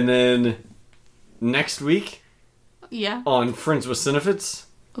 And then next week on Friends with Cinefits.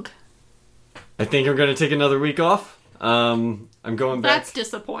 Okay. I think I'm going to take another week off. I'm going back. That's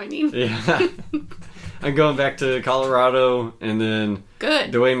disappointing. Yeah. I'm going back to Colorado, and then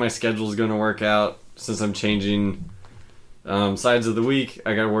good. The way my schedule is going to work out, since I'm changing sides of the week,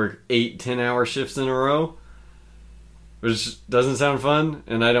 I got to work 8 10-hour shifts in a row, which doesn't sound fun,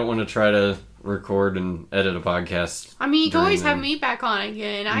 and I don't want to try to record and edit a podcast. I mean, you can always have me back on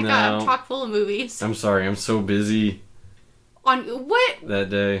again. I got a chock full of movies. I'm sorry, I'm so busy. On what? That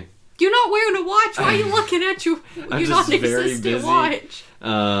day. You're not wearing a watch. Why are you looking at your non-existent watch?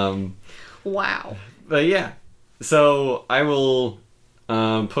 Wow. But yeah, so I will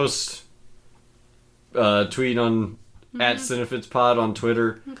post tweet on at CinefitsPod on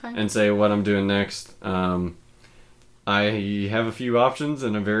Twitter and say what I'm doing next. I have a few options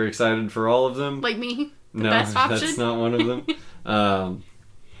and I'm very excited for all of them. Like me? No, best option? That's not one of them.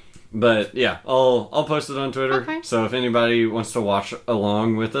 But yeah, I'll post it on Twitter. Okay. So if anybody wants to watch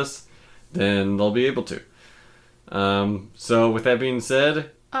along with us, then they'll be able to. So with that being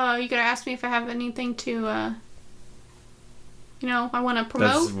said, you gotta ask me if I have anything to, I want to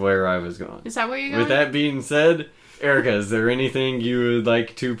promote. That's where I was going. Is that where you're going? With that being said, Erica, is there anything you would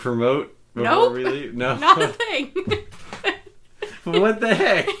like to promote before we leave? No, not a thing. What the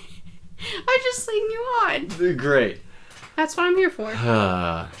heck? I just seen you on. Great. That's what I'm here for.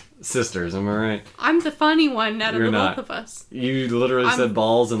 Sisters, am I right? I'm the funny one out of both of us. You literally said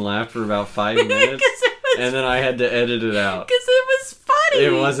balls and laughed for about 5 minutes, and then I had to edit it out. Because it was funny.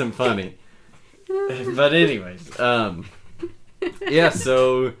 It wasn't funny. But anyways, yeah,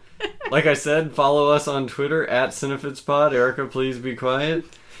 so, like I said, follow us on Twitter, at CinefitsPod. Erica, please be quiet.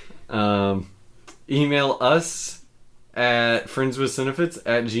 Email us at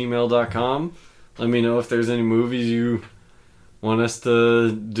friendswithcinefits@gmail.com. Let me know if there's any movies you want us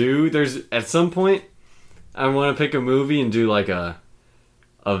to do. At some point, I want to pick a movie and do like a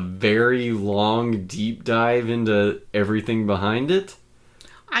very long deep dive into everything behind it.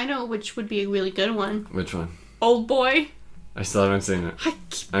 I know which would be a really good one. Which one? Old Boy. I still haven't seen it.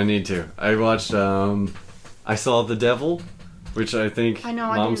 I need to. I watched, I Saw the Devil, which I think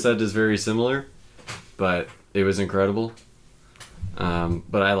Mom said is very similar, but it was incredible.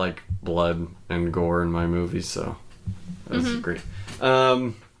 But I like blood and gore in my movies, so that's great.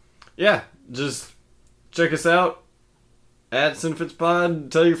 Yeah, just check us out at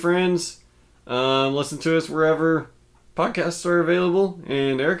CinefitsPod. Tell your friends. Listen to us wherever podcasts are available.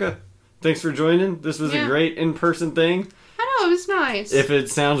 And Erica, thanks for joining. This was a great in-person thing. I know, it was nice. If it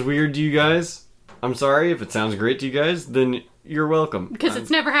sounds weird to you guys, I'm sorry. If it sounds great to you guys, then you're welcome. Because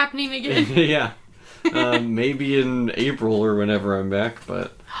it's never happening again. Yeah. Maybe in April or whenever I'm back,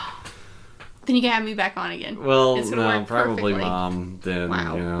 but... Then you can have me back on again. Well, no, probably perfectly. Mom. Then,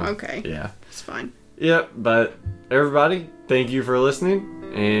 wow. You know, okay. Yeah. It's fine. Yep, but everybody, thank you for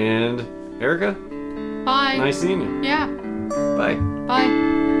listening. And Erica? Bye. Nice seeing you. Yeah. Bye.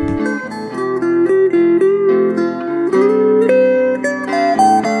 Bye.